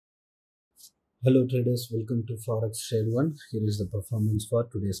Hello traders, welcome to Forex Trade 1. Here is the performance for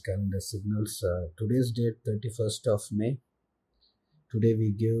today's calendar signals. Today's date 31st of May. Today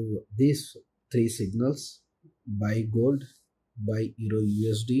we give these three signals: buy gold, buy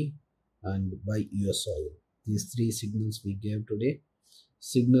EURUSD and buy USOIL. These three signals we gave today.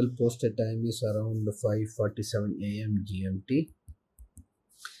 Signal posted time is around 5:47 AM GMT.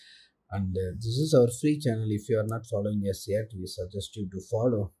 And this is our free channel. If you are not following us yet, we suggest you to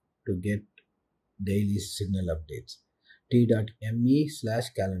follow to get daily signal updates.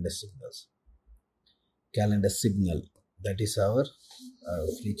 t.me/calendar signals. Calendar signal, that is our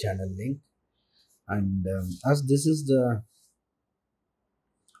free channel link. And as this is the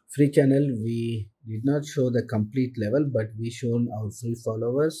free channel, we did not show the complete level, but we shown our free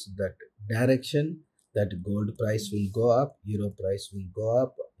followers that direction, that gold price will go up, euro price will go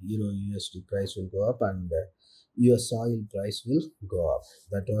up, euro USD price will go up, and USOIL price will go up.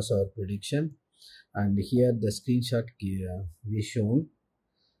 That was our prediction. And here the screenshot we shown.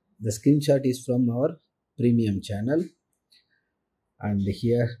 The screenshot is from our premium channel, and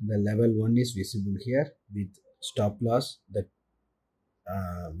here the level 1 is visible here with stop loss. That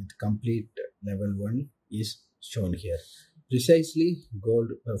with complete level 1 is shown here. Precisely,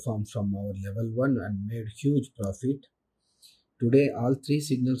 gold performed from our level 1 and made huge profit. Today all three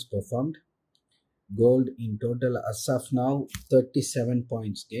signals performed. Gold in total as of now 37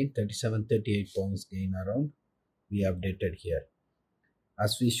 points gain, 38 points gain around. We updated here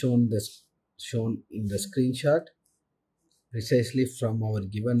as we shown in the screenshot. Precisely from our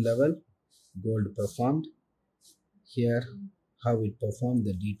given level, gold performed. Here how it performed,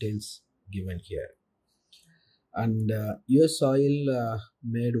 the details given here. And USOIL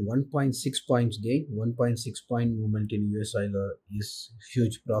made 1.6 points gain. 1.6 point movement in USOIL is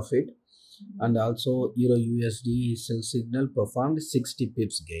huge profit. And also EURUSD sell signal performed 60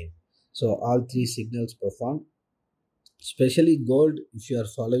 pips gain. So all three signals performed. Especially gold, if you are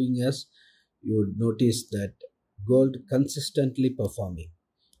following us, you would notice that gold consistently performing.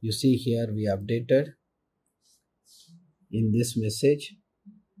 You see here we updated in this message: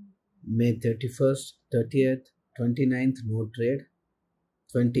 May 31st, 30th, 29th no trade,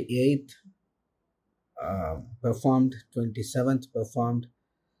 28th performed, 27th performed.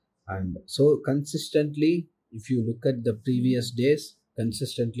 And so consistently, if you look at the previous days,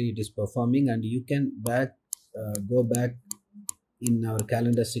 consistently it is performing. And you can go back in our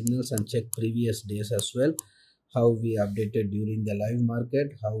calendar signals and check previous days as well, how we updated during the live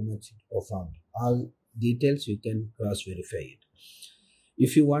market, how much it performed. All details you can cross verify it.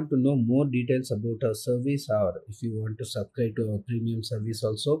 If you want to know more details about our service, or if you want to subscribe to our premium service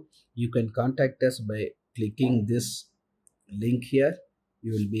also, you can contact us by clicking this link here.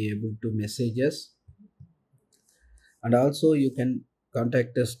 You will be able to message us, and also you can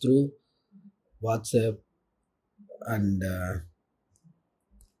contact us through WhatsApp and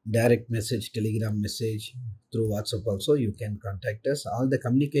direct message, Telegram message. Through WhatsApp also you can contact us. All the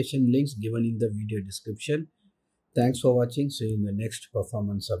communication links given in the video description. Thanks for watching. See you in the next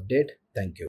performance update. Thank you.